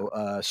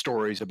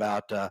stories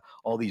about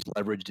all these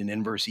leveraged and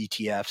inverse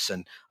ETFs,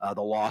 and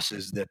the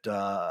losses that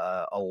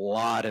a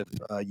lot of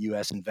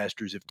U.S.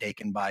 investors have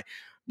taken by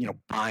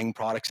buying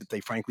products that they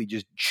frankly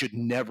just should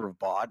never have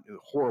bought,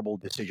 horrible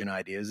decision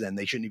ideas, and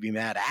they shouldn't have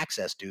even had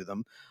access to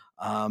them.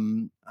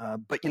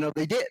 But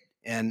they did.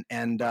 And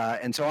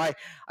so I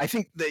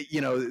think that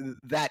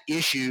that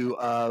issue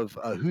of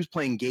who's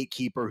playing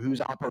gatekeeper,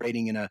 who's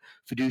operating in a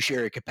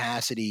fiduciary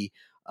capacity,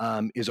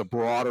 is a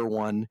broader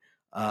one.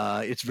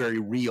 It's very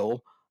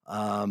real.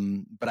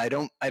 But I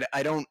don't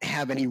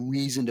have any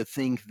reason to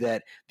think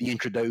that the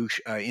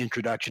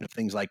introduction of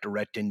things like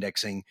direct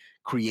indexing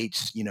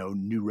creates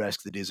new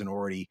risk that isn't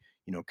already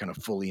kind of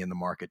fully in the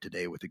market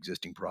today with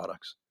existing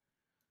products.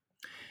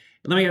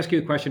 Let me ask you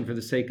a question for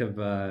the sake of,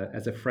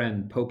 as a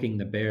friend, poking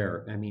the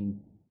bear. I mean,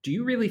 do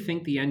you really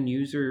think the end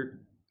user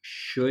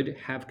should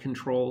have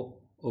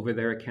control over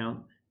their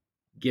account,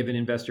 given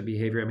investor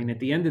behavior? I mean, at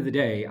the end of the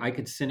day, I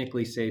could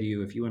cynically say to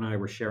you, if you and I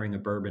were sharing a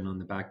bourbon on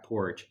the back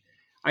porch,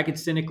 I could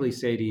cynically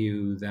say to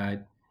you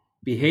that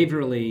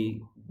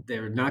behaviorally,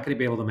 they're not going to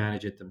be able to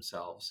manage it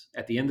themselves.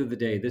 At the end of the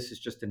day, this is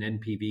just an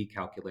NPV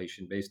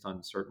calculation based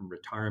on certain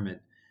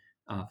retirement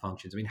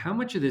functions. I mean, how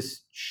much of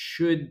this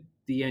should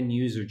the end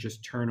user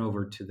just turn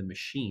over to the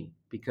machine?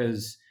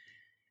 Because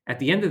at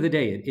the end of the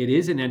day, it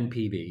is an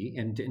NPV.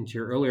 And to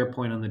your earlier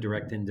point on the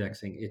direct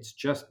indexing, it's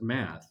just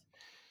math.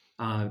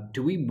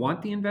 Do we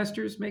want the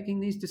investors making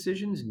these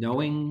decisions,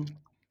 knowing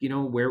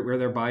where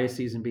their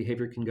biases and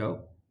behavior can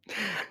go?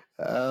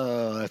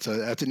 Oh,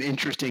 that's an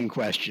interesting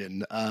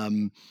question.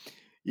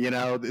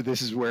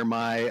 This is where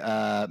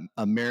my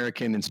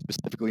American and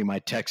specifically my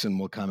Texan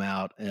will come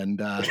out, and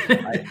and,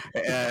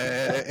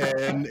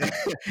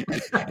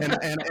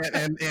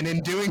 and in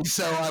doing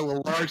so, I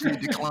will largely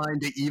decline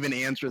to even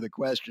answer the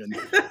question,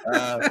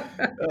 uh,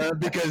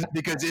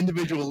 because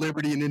individual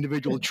liberty and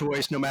individual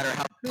choice, no matter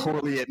how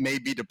poorly it may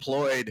be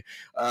deployed,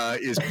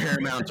 is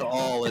paramount to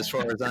all as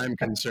far as I'm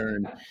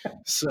concerned.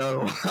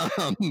 So,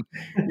 um,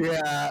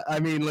 yeah, I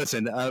mean,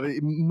 listen,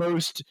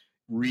 most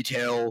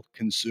retail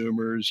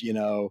consumers,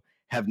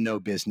 have no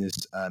business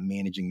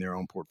managing their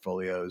own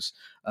portfolios.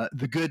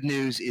 The good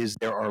news is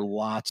there are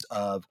lots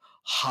of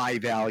high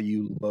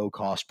value, low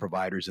cost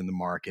providers in the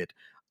market.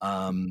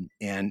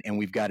 And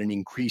we've got an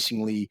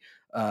increasingly,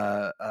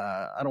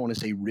 I don't want to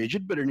say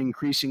rigid, but an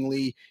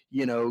increasingly,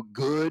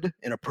 good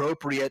and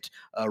appropriate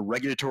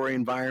regulatory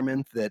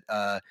environment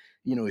that,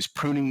 is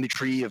pruning the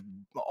tree of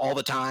all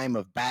the time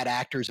of bad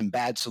actors and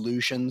bad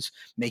solutions,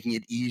 making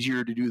it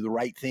easier to do the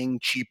right thing,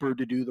 cheaper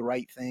to do the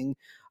right thing.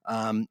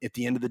 At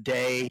the end of the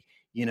day,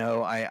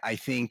 I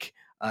think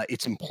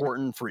it's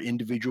important for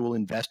individual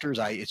investors.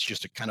 It's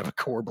just a kind of a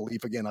core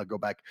belief. Again, I'll go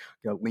back,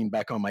 lean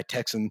back on my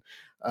Texan.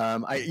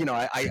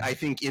 I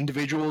think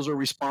individuals are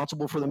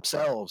responsible for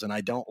themselves, and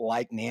I don't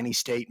like nanny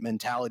state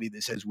mentality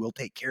that says we'll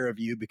take care of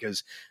you,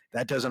 because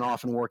that doesn't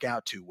often work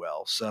out too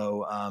well.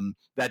 So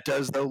that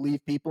does, though,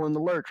 leave people in the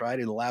lurch, right?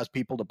 It allows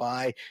people to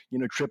buy,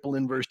 triple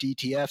inverse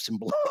ETFs and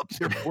blow up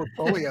their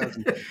portfolios.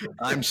 And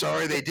I'm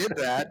sorry they did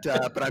that,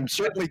 but I'm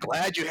certainly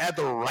glad you had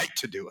the right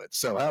to do it.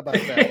 So how about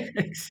that?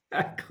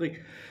 Exactly.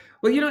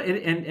 Well,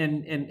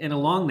 and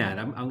along that,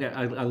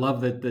 I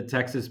love the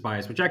Texas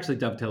bias, which actually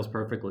dovetails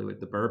perfectly with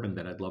the bourbon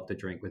that I'd love to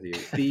drink with you.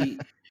 The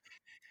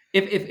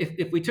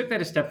if we took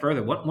that a step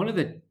further, one of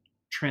the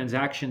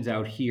transactions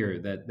out here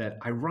that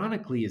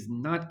ironically is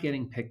not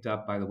getting picked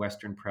up by the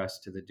Western press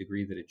to the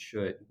degree that it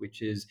should,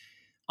 which is,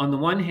 on the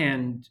one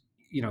hand,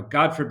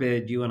 God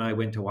forbid you and I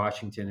went to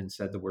Washington and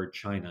said the word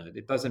China.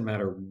 It doesn't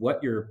matter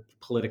what your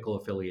political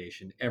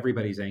affiliation,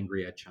 everybody's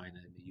angry at China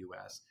in the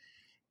US.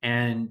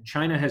 And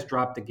China has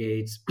dropped the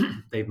gates.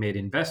 They've made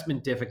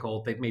investment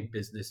difficult. They've made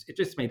business. It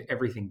just made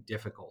everything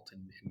difficult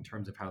in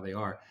terms of how they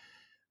are.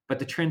 But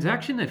the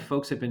transaction that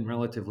folks have been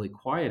relatively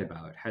quiet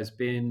about has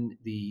been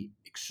the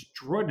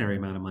extraordinary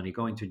amount of money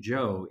going to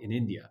Joe in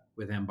India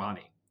with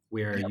Ambani,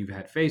 where Yep. you've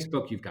had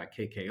Facebook, you've got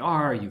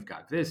KKR, you've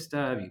got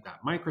Vista, you've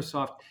got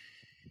Microsoft.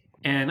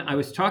 And I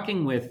was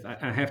talking with,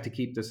 I have to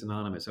keep this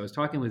anonymous. I was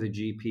talking with a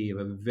GP of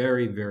a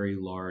very, very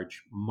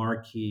large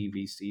marquee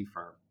VC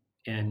firm.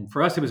 And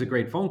for us, it was a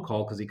great phone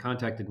call because he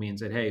contacted me and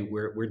said, "Hey,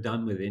 we're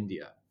done with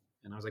India."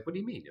 And I was like, "What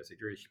do you mean?" I said,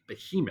 "You're a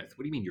behemoth.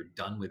 What do you mean you're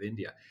done with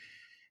India?"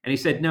 And he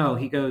said, "No."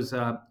 He goes,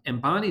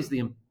 "Ambani's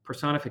the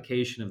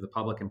personification of the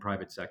public and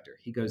private sector."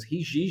 He goes,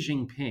 "He's Xi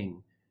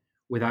Jinping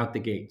without the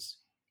gates.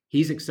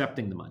 He's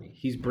accepting the money.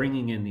 He's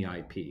bringing in the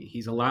IP.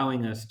 He's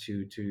allowing us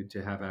to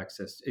have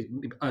access.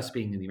 Us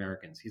being the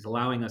Americans, he's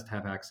allowing us to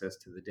have access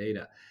to the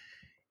data."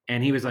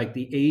 And he was like,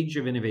 "The age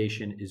of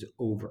innovation is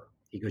over."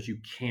 He goes, "You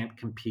can't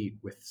compete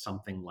with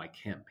something like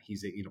him.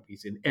 He's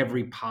in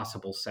every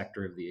possible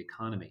sector of the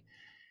economy."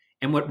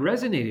 And what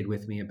resonated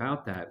with me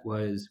about that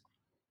was,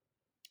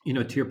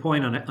 to your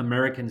point on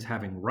Americans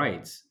having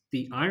rights,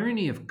 the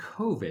irony of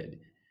COVID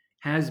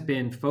has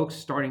been folks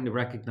starting to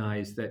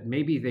recognize that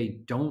maybe they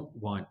don't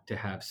want to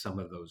have some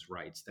of those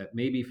rights, that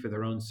maybe for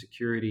their own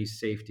security,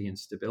 safety, and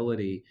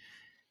stability,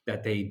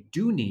 that they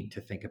do need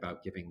to think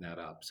about giving that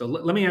up. So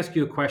let me ask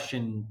you a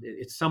question.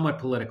 It's somewhat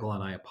political,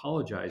 and I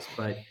apologize,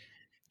 but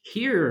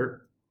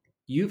here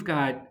you've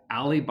got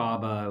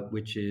Alibaba,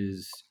 which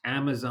is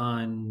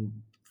Amazon,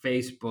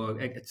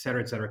 Facebook, et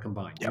cetera,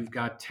 combined. Yep. You've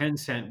got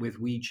Tencent with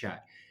WeChat.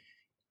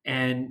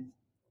 And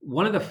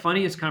one of the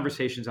funniest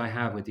conversations I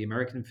have with the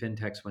American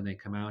fintechs when they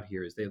come out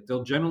here is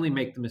they'll generally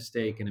make the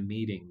mistake in a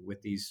meeting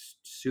with these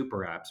super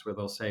apps where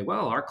they'll say,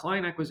 "Well, our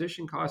client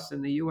acquisition costs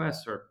in the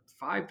US are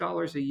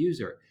 $5 a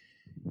user."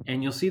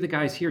 And you'll see the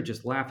guys here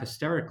just laugh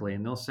hysterically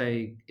and they'll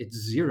say, "It's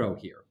zero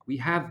here. We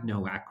have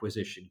no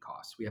acquisition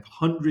costs. We have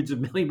hundreds of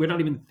millions. We're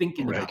not even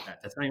thinking Right. about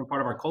that. That's not even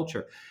part of our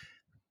culture."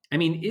 I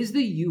mean, is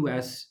the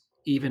US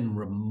even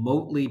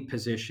remotely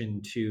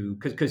positioned to,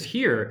 because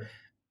here,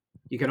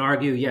 you can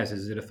argue, yes,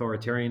 is it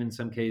authoritarian in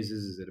some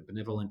cases? Is it a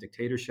benevolent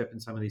dictatorship in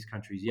some of these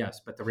countries? Yes.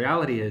 But the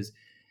reality is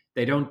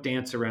they don't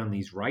dance around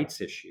these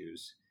rights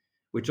issues,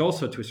 which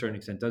also to a certain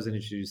extent doesn't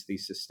introduce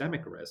these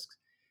systemic risks.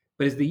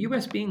 But is the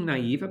US being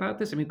naive about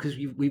this? I mean, because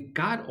we've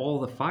got all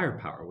the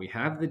firepower. We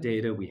have the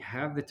data, we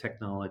have the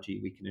technology,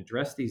 we can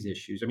address these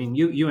issues. I mean,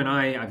 you and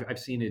I've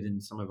seen it in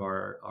some of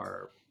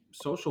our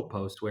social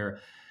posts where,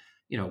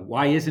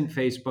 why isn't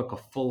Facebook a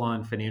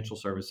full-on financial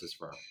services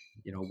firm?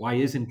 Why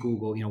isn't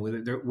Google,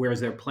 whereas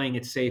they're playing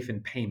it safe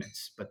in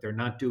payments, but they're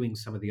not doing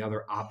some of the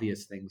other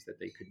obvious things that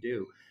they could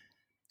do.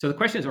 So the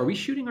question is, are we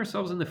shooting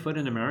ourselves in the foot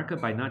in America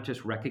by not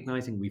just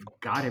recognizing we've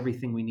got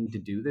everything we need to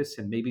do this,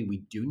 and maybe we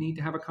do need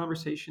to have a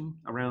conversation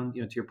around,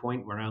 to your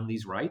point, around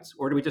these rights?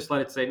 Or do we just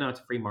let it say, no, it's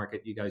a free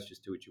market, you guys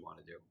just do what you want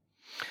to do?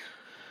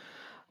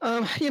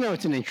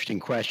 It's an interesting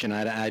question.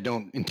 I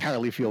don't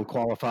entirely feel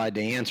qualified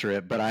to answer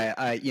it, but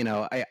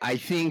I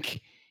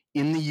think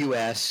in the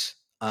U.S.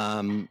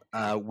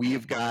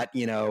 We've got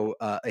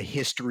a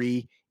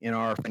history in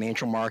our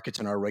financial markets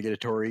and our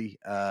regulatory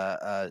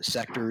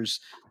sectors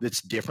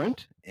that's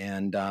different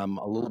and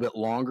a little bit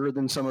longer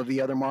than some of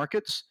the other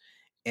markets,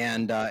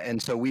 and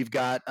so we've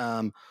got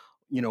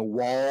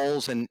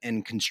walls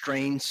and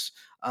constraints,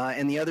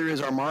 and the other is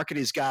our market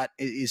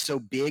is so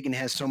big and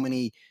has so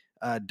many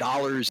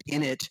dollars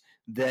in it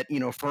that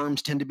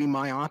firms tend to be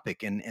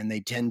myopic and they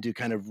tend to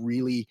kind of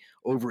really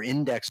over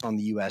index on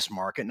the US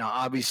market. Now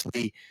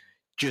obviously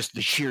just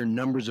the sheer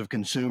numbers of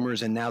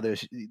consumers and now the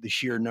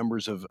sheer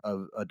numbers of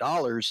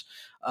dollars,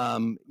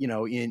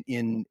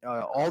 in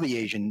all the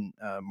Asian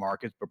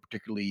markets, but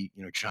particularly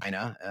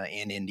China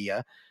and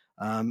India.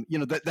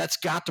 That's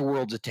got the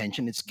world's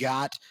attention. It's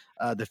got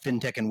the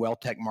fintech and wealth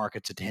tech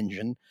market's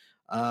attention.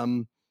 I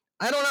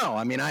don't know.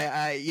 I mean,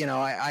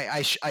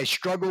 I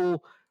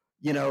struggle,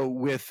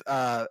 with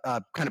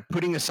kind of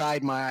putting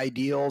aside my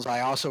ideals.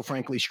 I also,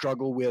 frankly,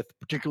 struggle with,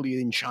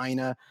 particularly in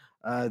China,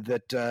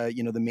 that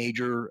the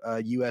major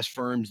U.S.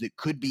 firms that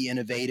could be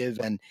innovative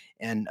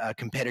and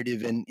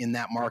competitive in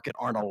that market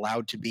aren't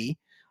allowed to be.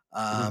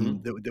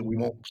 Mm-hmm. That we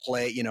won't Mm-hmm.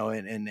 play,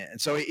 and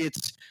so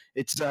it's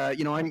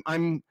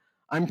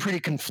I'm pretty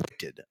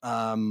conflicted,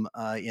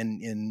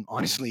 in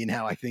honestly in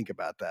how I think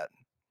about that.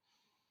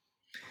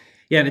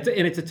 Yeah, and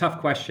it's a tough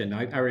question.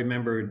 I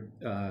remember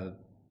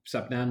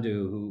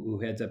Sapnandu, who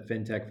heads up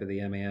fintech for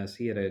the MAS.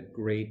 He had a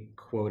great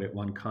quote at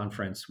one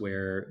conference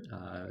where,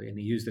 and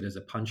he used it as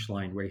a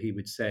punchline, where he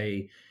would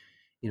say,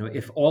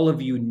 "If all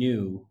of you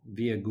knew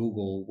via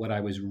Google what I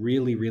was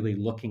really, really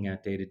looking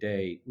at day to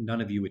day,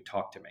 none of you would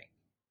talk to me."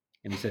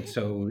 And he said,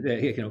 "So,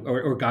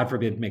 or God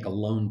forbid, make a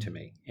loan to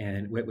me,"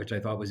 and which I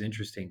thought was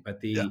interesting. But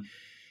Yeah.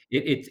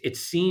 it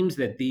seems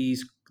that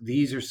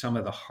these are some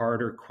of the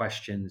harder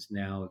questions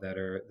now that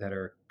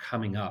are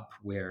coming up,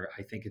 where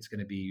I think it's going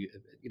to be,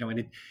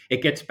 and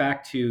it gets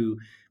back to,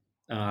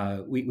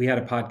 we had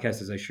a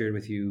podcast, as I shared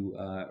with you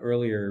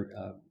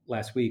earlier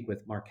last week,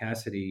 with Mark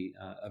Cassidy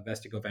of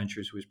Vestigo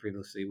Ventures, who was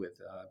previously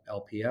with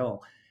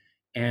LPL.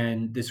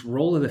 And this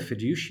role of the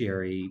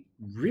fiduciary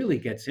really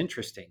gets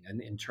interesting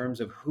in terms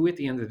of who at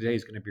the end of the day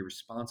is going to be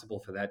responsible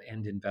for that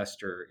end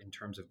investor in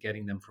terms of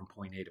getting them from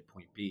point A to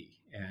point B.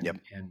 Yep.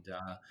 And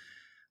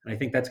I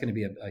think that's going to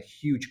be a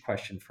huge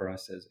question for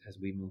us as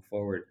we move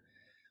forward.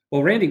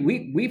 Well, Randy,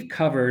 we've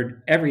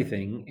covered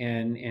everything,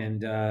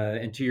 and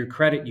to your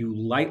credit, you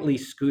lightly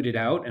scooted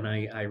out, and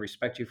I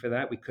respect you for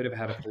that. We could have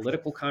had a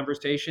political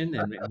conversation,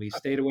 and we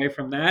stayed away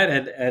from that,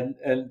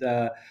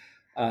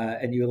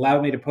 and you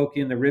allowed me to poke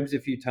you in the ribs a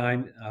few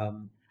times.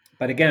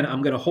 But again,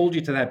 I'm going to hold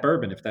you to that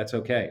bourbon if that's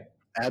okay.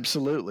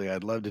 Absolutely.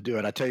 I'd love to do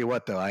it. I tell you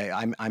what, though,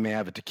 I may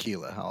have a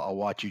tequila. I'll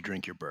watch you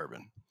drink your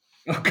bourbon.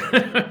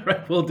 Okay,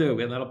 right, we'll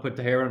do, and that'll put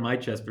the hair on my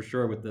chest for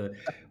sure with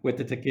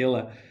the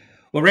tequila.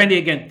 Well, Randy,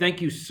 again,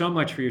 thank you so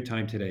much for your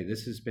time today.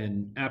 This has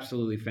been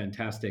absolutely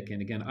fantastic.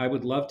 And again, I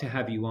would love to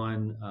have you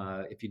on,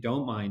 if you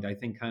don't mind. I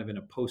think kind of in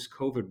a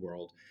post-COVID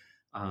world,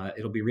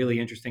 it'll be really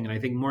interesting. And I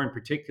think more in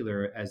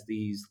particular, as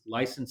these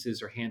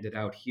licenses are handed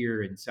out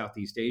here in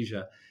Southeast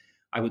Asia,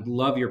 I would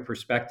love your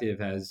perspective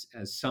as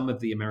some of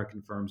the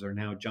American firms are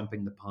now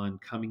jumping the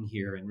pond, coming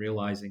here, and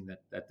realizing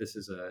that this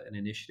is an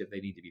initiative they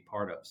need to be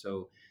part of.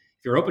 So,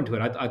 if you're open to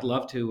it, I'd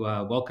love to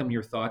welcome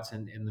your thoughts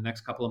in the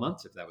next couple of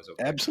months, if that was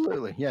okay.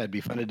 Absolutely. Yeah, it'd be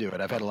fun to do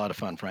it. I've had a lot of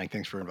fun, Frank.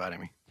 Thanks for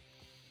inviting me.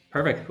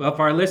 Perfect. Well,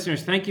 for our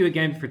listeners, thank you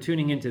again for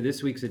tuning into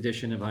this week's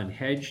edition of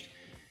Unhedged.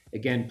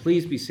 Again,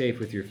 please be safe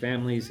with your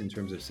families in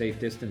terms of safe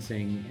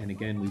distancing. And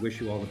again, we wish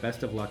you all the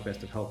best of luck,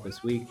 best of health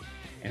this week.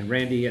 And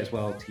Randy, as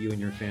well, to you and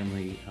your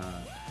family,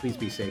 please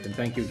be safe. And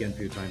thank you again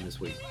for your time this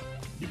week.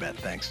 You bet.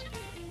 Thanks.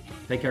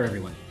 Take care,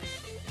 everyone.